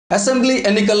Assembly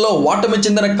ఎన్నికల్లో ఓటమి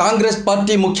చెందిన కాంగ్రెస్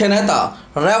పార్టీ ముఖ్య నేత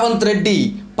రేవంత్ రెడ్డి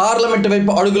పార్లమెంట్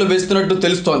వైపు అడుగులు వేస్తున్నట్టు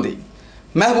తెలుస్తోంది.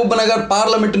 మహబూబ్నగర్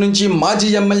పార్లమెంటు నుంచి మాజీ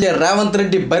ఎమ్మెల్యే రేవంత్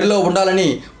రెడ్డి బరిలో ఉండాలని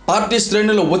పార్టీ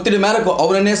శ్రేణులు ఒత్తిడి మేరకు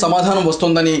అవుననే సమాధానం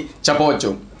వస్తోందని చెప్పవచ్చు.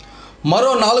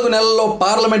 మరో 4 నెలల్లో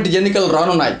పార్లమెంట్ ఎన్నికలు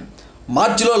రానున్నాయి.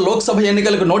 మార్చిలో లోక్సభ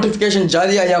ఎన్నికలకు నోటిఫికేషన్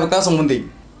జారీ అయ్యే అవకాశం ఉంది.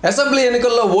 అసెంబ్లీ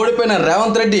ఎన్నికల్లో ఓడిపోయిన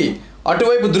రేవంత్ రెడ్డి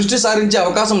అటువైపు దృష్టి సారించే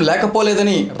అవకాశం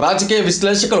లేకపోలేదని రాజకీయ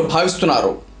విశ్లేషకులు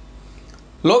భావిస్తున్నారు.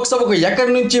 లోక్సభకు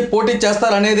ఎక్కడి నుంచి పోటీ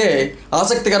చేస్తారనేదే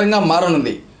ఆసక్తికరంగా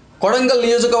మారనుంది. కొడంగల్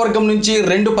నియోజకవర్గం నుంచి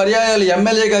 2 పర్యాయాలు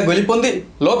ఎమ్మెల్యేగా గెలుపొంది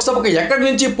లోక్సభకు ఎక్కడి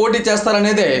నుంచి పోటీ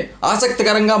చేస్తారనేదే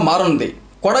ఆసక్తికరంగా మారనుంది.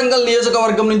 కొడంగల్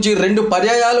నియోజకవర్గం నుంచి 2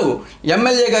 పర్యాయాలు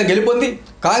ఎమ్మెల్యేగా గెలుపొంది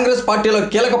కాంగ్రెస్ పార్టీలో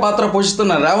కీలక పాత్ర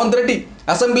పోషిస్తున్న రేవంత్ రెడ్డి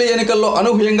అసెంబ్లీ ఎన్నికల్లో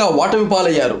అనూహ్యంగా ఓటమి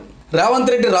పాలయ్యారు.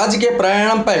 రేవంత్ రెడ్డి రాజకీయ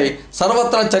ప్రయాణంపై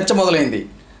సర్వత్రా చర్చ మొదలైంది.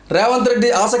 రేవంత్ రెడ్డి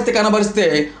ఆసక్తి కనబరిస్తే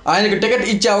ఆయనకు టికెట్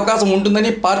ఇచ్చే అవకాశం ఉంటుందని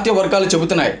పార్టీ వర్గాలు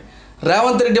చెబుతున్నాయి.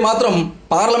 రేవంత్ రెడ్డి మాత్రం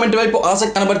పార్లమెంటు వైపు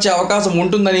ఆసక్తి కనబరిచే అవకాశం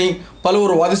ఉంటుందని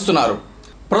పలువురు వాదిస్తున్నారు.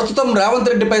 ప్రస్తుతం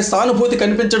రేవంత్ రెడ్డిపై సానుభూతి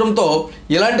కనిపించడంతో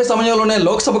ఇలాంటి సమయంలోనే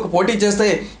లోక్సభకు పోటీ చేస్తే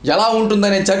ఎలా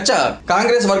ఉంటుందనే చర్చ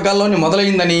కాంగ్రెస్ వర్గాల్లోని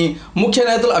మొదలైందని ముఖ్య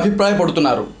నేతలు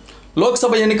అభిప్రాయపడుతున్నారు.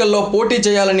 లోక్సభ ఎన్నికల్లో పోటీ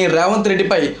చేయాలని రేవంత్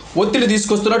రెడ్డిపై ఒత్తిడి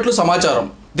తీసుకొస్తున్నట్లు సమాచారం.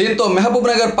 దీంతో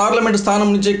మహబూబ్నగర్ పార్లమెంటు స్థానం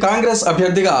నుంచి కాంగ్రెస్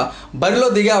అభ్యర్థిగా బరిలో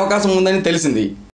దిగే అవకాశం ఉందని తెలిసింది.